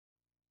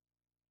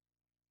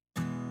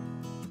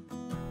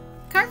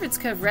Carvins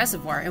Cove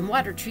Reservoir and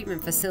Water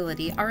Treatment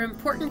Facility are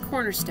important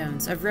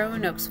cornerstones of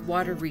Roanoke's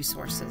water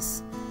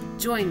resources.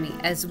 Join me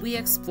as we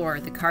explore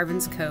the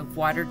Carvins Cove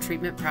water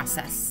treatment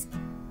process.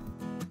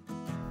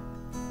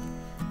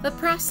 The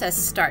process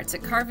starts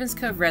at Carvins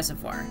Cove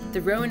Reservoir, the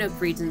Roanoke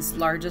region's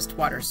largest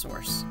water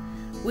source,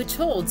 which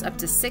holds up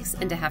to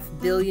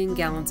 6.5 billion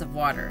gallons of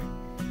water.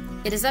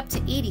 It is up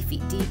to 80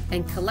 feet deep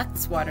and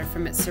collects water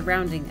from its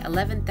surrounding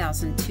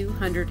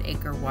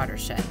 11,200-acre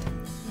watershed.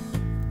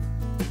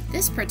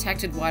 This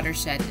protected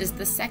watershed is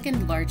the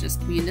second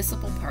largest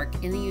municipal park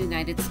in the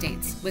United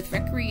States, with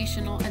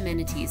recreational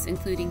amenities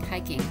including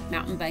hiking,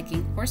 mountain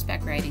biking,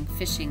 horseback riding,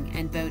 fishing,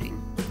 and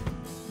boating.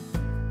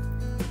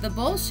 The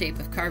bowl shape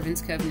of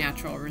Carvins Cove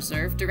Natural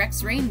Reserve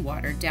directs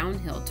rainwater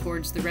downhill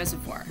towards the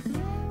reservoir.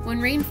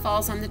 When rain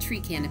falls on the tree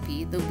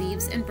canopy, the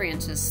leaves and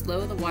branches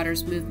slow the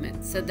water's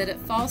movement so that it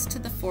falls to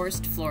the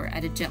forest floor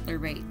at a gentler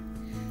rate.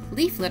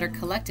 Leaf litter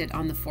collected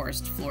on the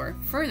forest floor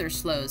further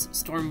slows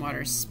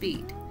stormwater's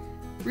speed.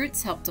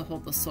 Roots help to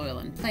hold the soil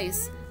in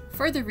place,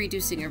 further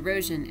reducing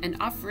erosion and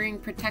offering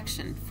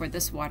protection for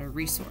this water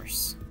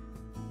resource.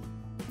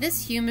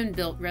 This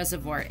human-built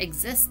reservoir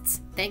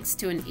exists thanks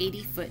to an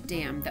 80-foot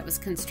dam that was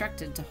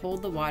constructed to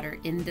hold the water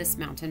in this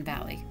mountain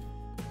valley.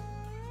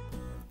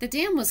 The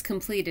dam was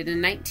completed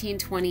in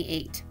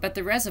 1928, but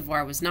the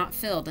reservoir was not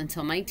filled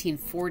until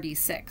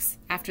 1946,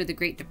 after the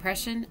Great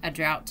Depression, a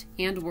drought,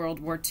 and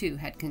World War II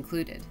had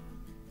concluded.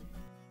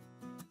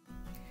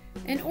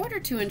 In order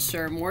to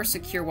ensure more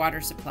secure water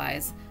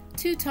supplies,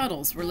 2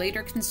 tunnels were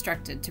later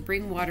constructed to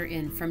bring water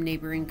in from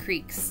neighboring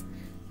creeks.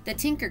 The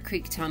Tinker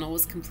Creek Tunnel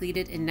was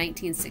completed in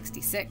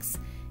 1966,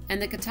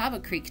 and the Catawba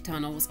Creek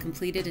Tunnel was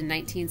completed in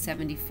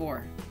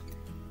 1974.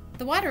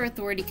 The Water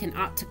Authority can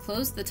opt to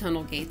close the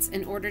tunnel gates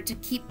in order to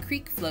keep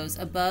creek flows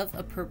above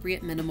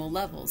appropriate minimal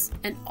levels,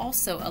 and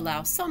also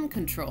allow some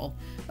control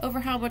over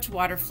how much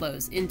water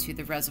flows into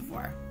the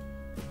reservoir.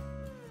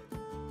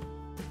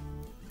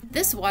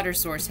 This water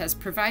source has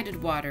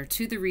provided water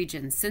to the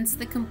region since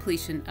the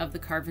completion of the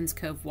Carvins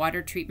Cove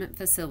Water Treatment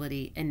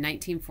Facility in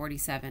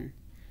 1947.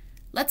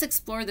 Let's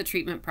explore the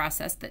treatment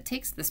process that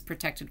takes this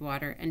protected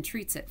water and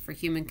treats it for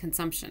human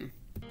consumption.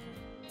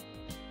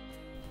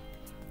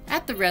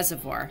 At the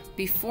reservoir,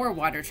 before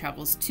water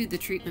travels to the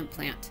treatment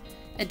plant,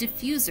 a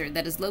diffuser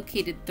that is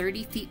located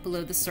 30 feet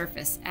below the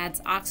surface adds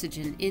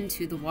oxygen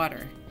into the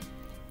water.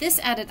 This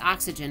added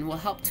oxygen will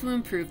help to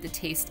improve the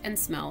taste and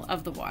smell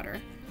of the water,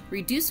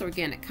 reduce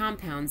organic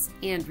compounds,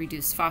 and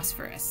reduce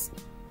phosphorus.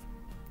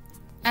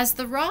 As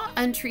the raw,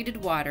 untreated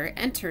water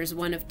enters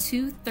one of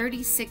 2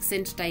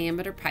 36-inch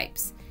diameter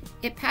pipes,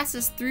 it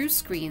passes through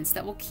screens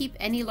that will keep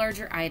any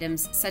larger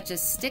items such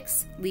as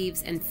sticks,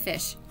 leaves, and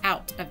fish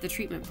out of the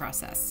treatment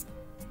process.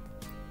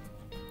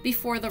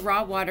 Before the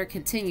raw water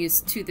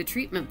continues to the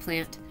treatment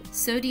plant,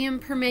 sodium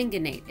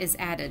permanganate is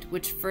added,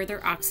 which further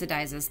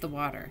oxidizes the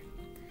water.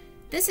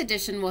 This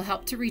addition will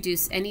help to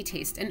reduce any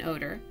taste and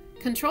odor,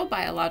 control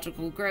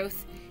biological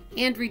growth,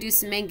 and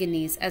reduce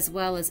manganese as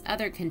well as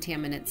other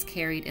contaminants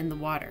carried in the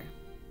water.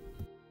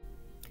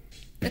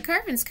 The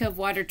Carvins Cove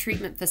Water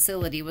Treatment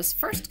Facility was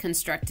first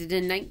constructed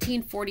in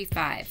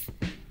 1945.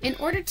 In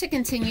order to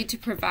continue to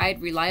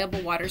provide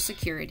reliable water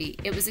security,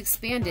 it was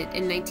expanded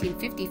in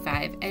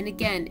 1955 and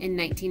again in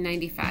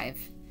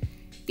 1995.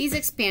 These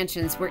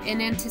expansions were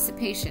in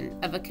anticipation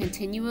of a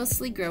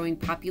continuously growing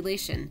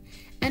population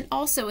and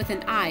also with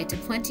an eye to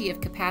plenty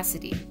of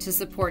capacity to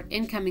support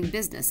incoming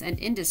business and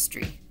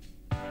industry.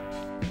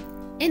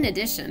 In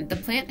addition, the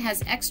plant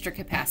has extra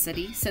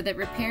capacity so that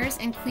repairs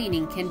and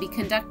cleaning can be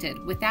conducted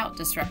without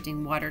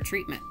disrupting water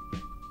treatment.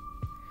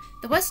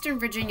 The Western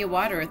Virginia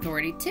Water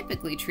Authority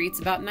typically treats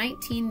about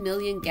 19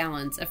 million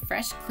gallons of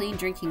fresh, clean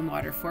drinking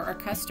water for our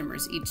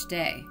customers each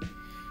day.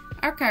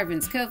 Our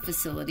Carvins Cove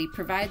facility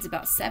provides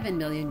about 7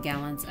 million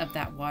gallons of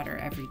that water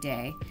every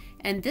day,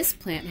 and this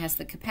plant has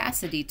the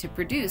capacity to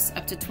produce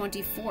up to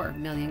 24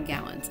 million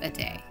gallons a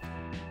day.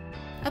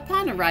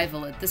 Upon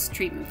arrival at this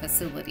treatment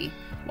facility,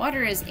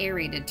 water is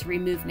aerated to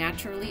remove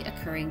naturally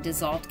occurring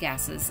dissolved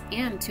gases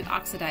and to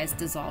oxidize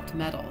dissolved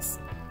metals.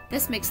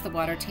 This makes the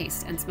water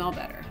taste and smell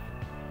better.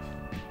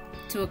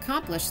 To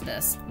accomplish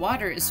this,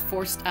 water is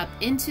forced up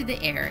into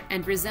the air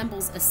and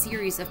resembles a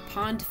series of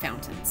pond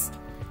fountains.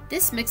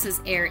 This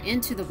mixes air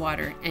into the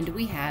water and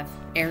we have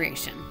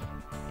aeration.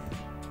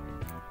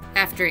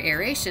 After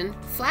aeration,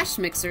 flash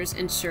mixers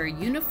ensure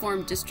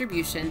uniform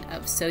distribution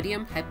of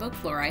sodium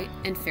hypochlorite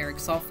and ferric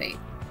sulfate.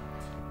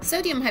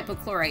 Sodium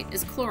hypochlorite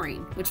is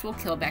chlorine, which will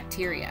kill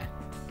bacteria.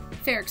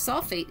 Ferric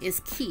sulfate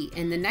is key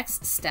in the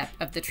next step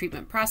of the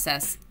treatment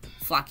process,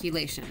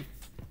 flocculation.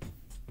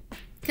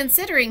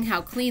 Considering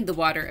how clean the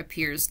water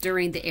appears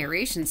during the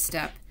aeration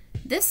step,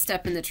 this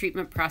step in the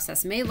treatment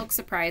process may look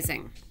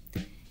surprising.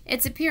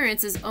 Its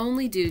appearance is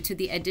only due to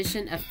the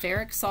addition of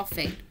ferric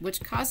sulfate,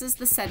 which causes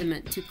the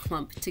sediment to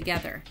clump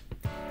together.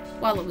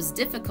 While it was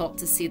difficult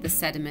to see the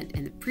sediment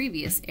in the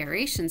previous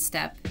aeration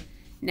step,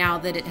 now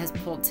that it has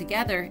pulled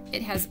together,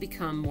 it has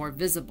become more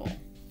visible.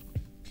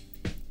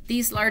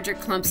 These larger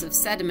clumps of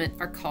sediment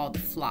are called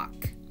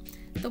floc.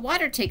 The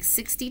water takes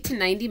 60 to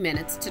 90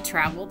 minutes to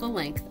travel the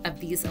length of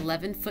these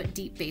 11-foot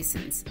deep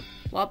basins,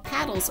 while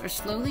paddles are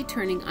slowly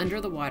turning under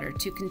the water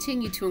to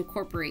continue to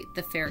incorporate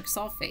the ferric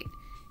sulfate,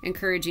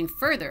 encouraging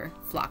further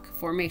floc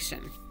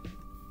formation.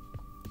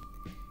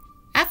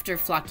 After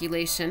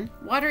flocculation,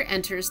 water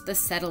enters the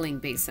settling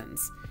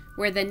basins,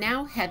 where the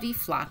now heavy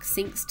floc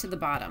sinks to the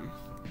bottom.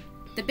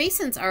 The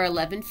basins are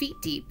 11 feet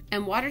deep,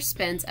 and water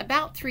spends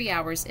about 3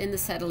 hours in the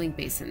settling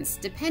basins,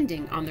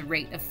 depending on the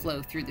rate of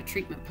flow through the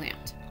treatment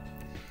plant.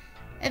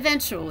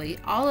 Eventually,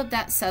 all of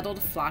that settled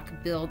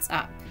floc builds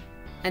up,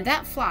 and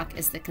that floc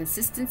is the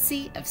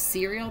consistency of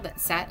cereal that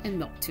sat in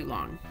milk too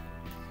long.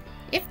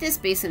 If this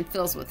basin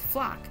fills with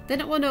floc,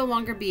 then it will no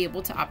longer be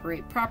able to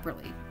operate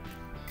properly.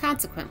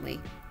 Consequently,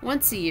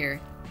 once a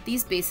year,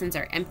 these basins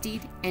are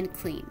emptied and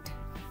cleaned.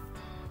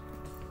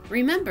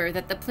 Remember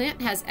that the plant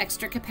has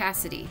extra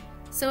capacity,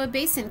 so a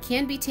basin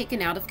can be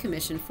taken out of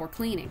commission for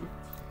cleaning.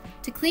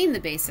 To clean the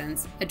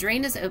basins, a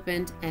drain is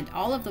opened and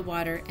all of the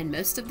water and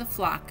most of the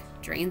floc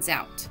drains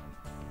out.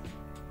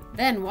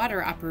 Then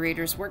water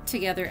operators work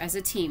together as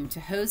a team to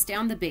hose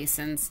down the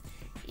basins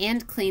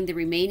and clean the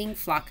remaining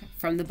floc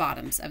from the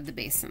bottoms of the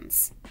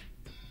basins.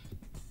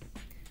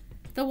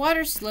 The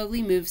water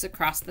slowly moves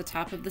across the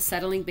top of the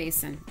settling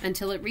basin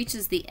until it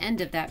reaches the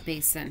end of that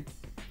basin.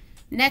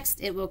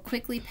 Next, it will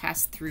quickly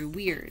pass through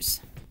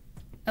weirs.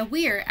 A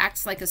weir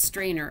acts like a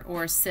strainer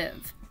or a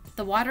sieve.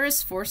 The water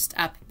is forced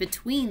up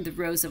between the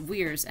rows of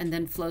weirs and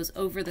then flows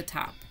over the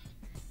top.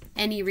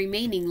 Any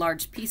remaining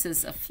large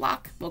pieces of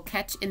floc will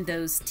catch in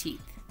those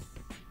teeth.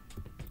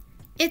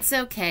 It's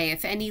okay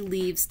if any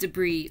leaves,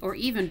 debris, or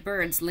even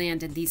birds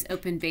land in these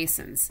open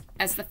basins,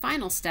 as the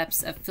final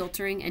steps of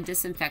filtering and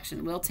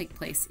disinfection will take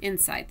place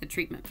inside the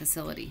treatment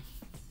facility.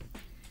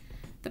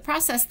 The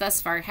process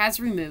thus far has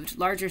removed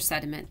larger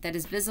sediment that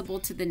is visible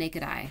to the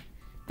naked eye,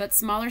 but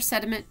smaller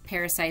sediment,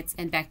 parasites,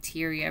 and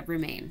bacteria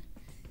remain.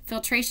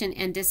 Filtration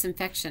and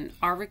disinfection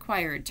are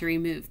required to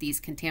remove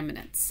these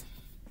contaminants.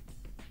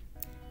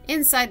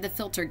 Inside the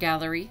filter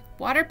gallery,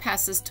 water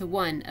passes to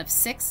one of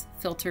 6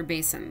 filter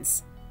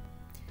basins.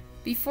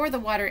 Before the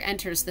water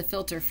enters the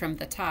filter from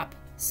the top,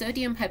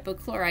 sodium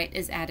hypochlorite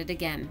is added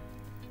again.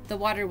 The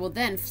water will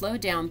then flow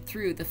down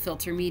through the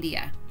filter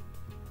media.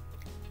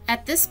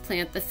 At this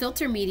plant, the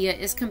filter media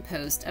is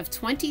composed of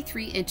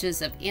 23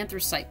 inches of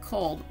anthracite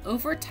coal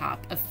over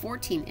top of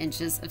 14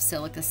 inches of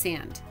silica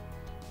sand.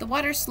 The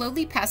water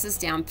slowly passes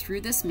down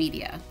through this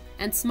media,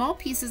 and small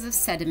pieces of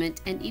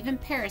sediment and even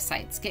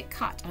parasites get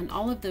caught on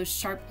all of those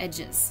sharp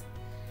edges.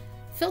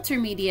 Filter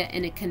media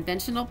in a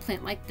conventional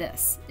plant like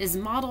this is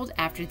modeled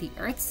after the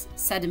Earth's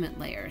sediment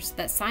layers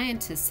that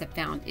scientists have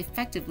found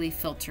effectively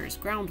filters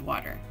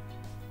groundwater.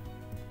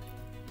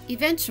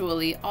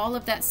 Eventually, all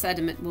of that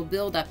sediment will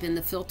build up in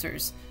the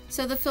filters,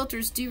 so the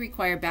filters do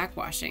require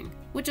backwashing,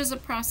 which is a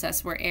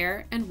process where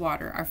air and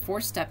water are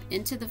forced up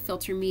into the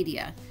filter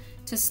media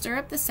to stir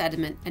up the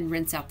sediment and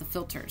rinse out the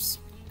filters.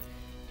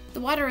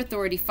 The Water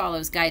Authority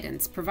follows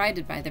guidance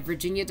provided by the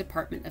Virginia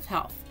Department of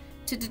Health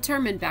to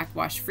determine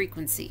backwash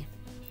frequency.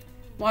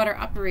 Water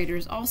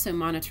operators also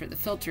monitor the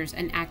filters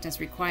and act as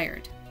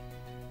required.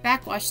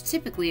 Backwash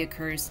typically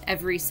occurs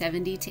every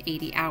 70 to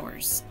 80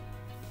 hours.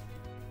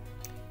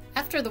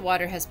 After the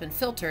water has been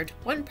filtered,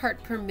 1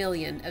 part per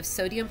million of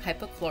sodium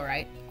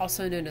hypochlorite,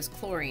 also known as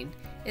chlorine,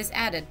 is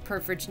added per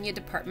Virginia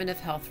Department of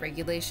Health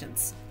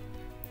regulations.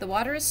 The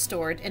water is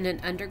stored in an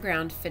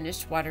underground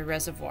finished water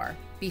reservoir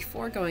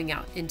before going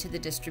out into the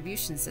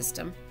distribution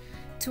system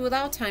to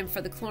allow time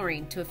for the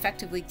chlorine to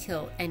effectively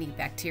kill any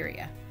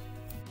bacteria.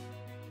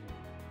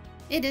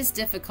 It is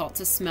difficult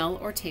to smell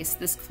or taste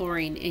this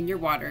chlorine in your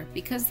water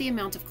because the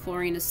amount of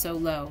chlorine is so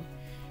low.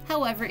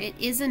 However, it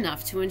is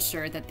enough to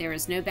ensure that there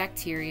is no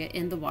bacteria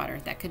in the water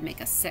that could make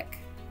us sick.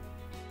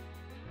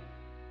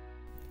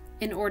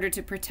 In order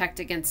to protect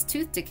against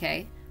tooth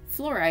decay,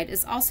 fluoride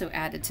is also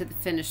added to the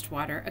finished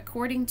water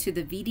according to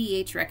the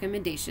VDH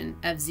recommendation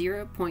of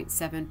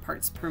 0.7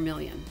 parts per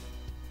million.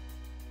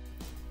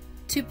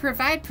 To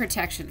provide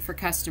protection for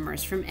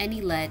customers from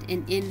any lead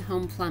in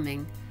in-home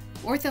plumbing,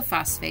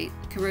 orthophosphate,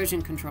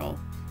 corrosion control,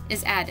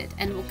 is added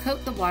and will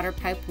coat the water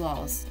pipe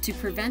walls to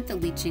prevent the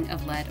leaching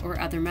of lead or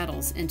other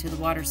metals into the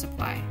water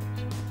supply.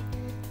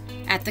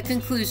 At the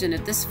conclusion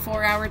of this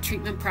 4-hour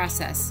treatment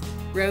process,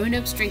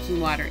 Roanoke's drinking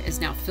water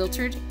is now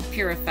filtered,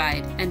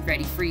 purified, and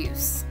ready for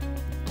use.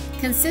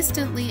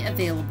 Consistently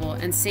available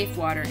and safe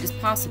water is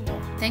possible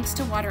thanks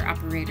to water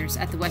operators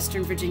at the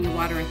Western Virginia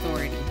Water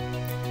Authority.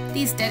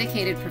 These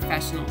dedicated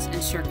professionals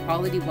ensure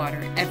quality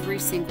water every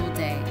single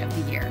day of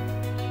the year.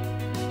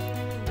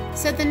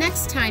 So the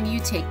next time you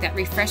take that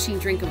refreshing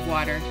drink of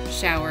water,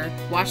 shower,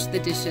 wash the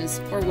dishes,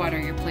 or water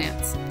your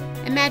plants,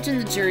 imagine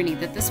the journey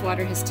that this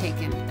water has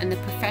taken and the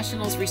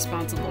professionals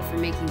responsible for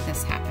making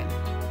this happen.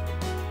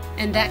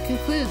 And that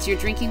concludes your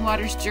drinking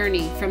water's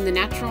journey from the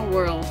natural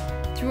world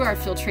through our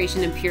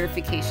filtration and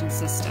purification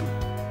system.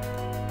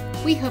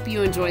 We hope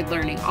you enjoyed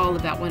learning all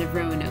about one of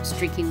Roanoke's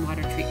drinking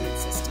water treatment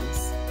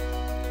systems.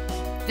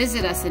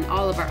 Visit us in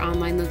all of our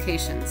online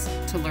locations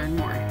to learn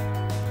more.